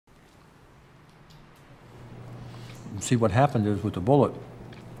See, what happened is with the bullet,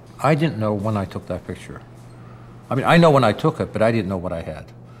 I didn't know when I took that picture. I mean, I know when I took it, but I didn't know what I had.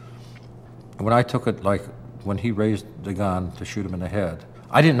 When I took it, like when he raised the gun to shoot him in the head,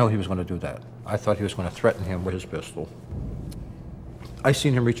 I didn't know he was going to do that. I thought he was going to threaten him with his pistol. I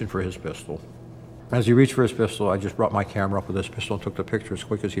seen him reaching for his pistol. As he reached for his pistol, I just brought my camera up with his pistol and took the picture as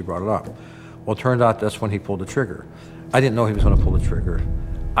quick as he brought it up. Well, it turned out that's when he pulled the trigger. I didn't know he was going to pull the trigger.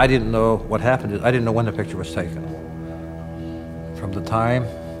 I didn't know what happened. I didn't know when the picture was taken. From the time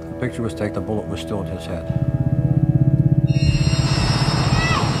the picture was taken, the bullet was still in his head.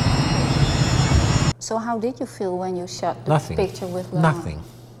 So how did you feel when you shot the Nothing. picture with Loan? Nothing.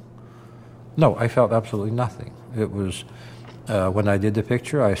 No, I felt absolutely nothing. It was, when I did the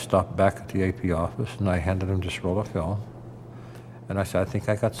picture, I stopped back at the AP office and I handed him this roll of film. And I said, I think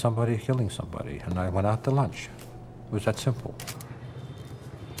I got somebody killing somebody. And I went out to lunch. It was that simple.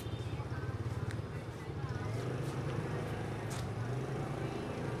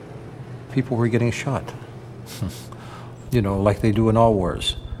 People were getting shot, you know, like they do in all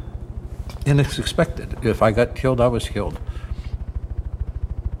wars. And it's expected. If I got killed, I was killed.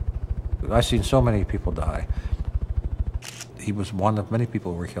 I've seen so many people die. He was one of many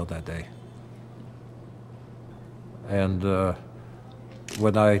people who were killed that day. And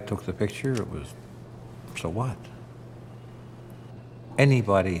when I took the picture, it was, so what?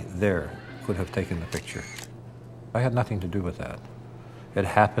 Anybody there could have taken the picture. I had nothing to do with that. It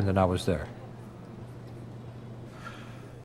happened and I was there.